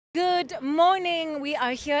Good morning. We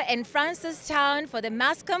are here in Francistown for the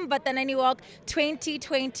Mascom Batanani Walk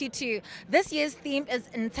 2022. This year's theme is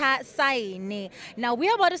Nta Saini. Now we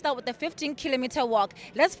are about to start with the 15-kilometer walk.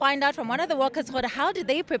 Let's find out from one of the walkers how did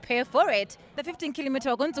they prepare for it. The 15-kilometer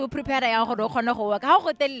walk, going to prepare how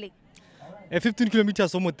 15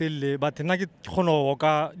 kilometers almost tell, but na ke khono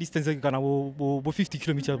walk distance kana bo 50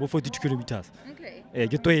 kilometers, bo 42 kilometers. Okay.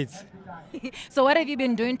 Get to it. So what have you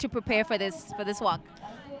been doing to prepare for this walk?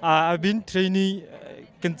 I've been training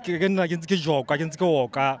schedule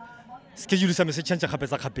some change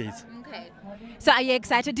Okay. So are you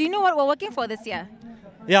excited? Do you know what we're working for this year?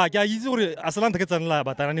 Yeah, easy asalan take tsanla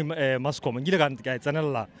Batanani Mascom ngile kan ka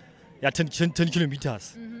tsanela ya 10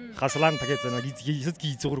 kilometers. Asalan take tsana ke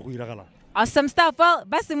itse gore go iragala. Awesome stuff. Well,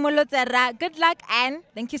 good luck and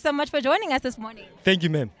thank you so much for joining us this morning. Thank you,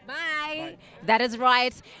 ma'am. Bye. That is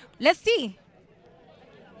right. Let's see.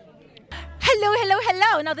 Hello.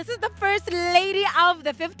 Now, this is the first lady of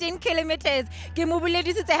the 15 kilometers. Hi.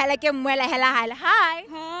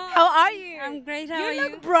 How are you? I'm great. How are you? You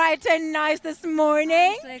look bright and nice this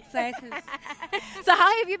morning. I'm so excited. So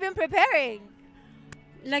how have you been preparing?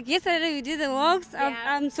 Like yesterday we did the walks. Yeah.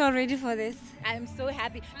 I'm so ready for this. I'm so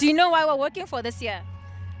happy. Do you know why we're working for this year?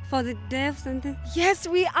 For the deaf something? Yes,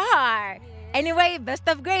 we are. Anyway, best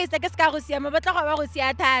of grace.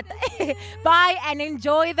 Bye and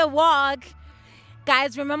enjoy the walk.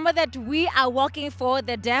 Guys, remember that we are walking for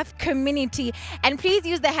the deaf community. And please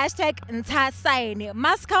use the hashtag Nta Saini.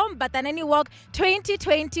 Mascom Batanani Walk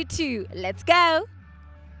 2022. Let's go.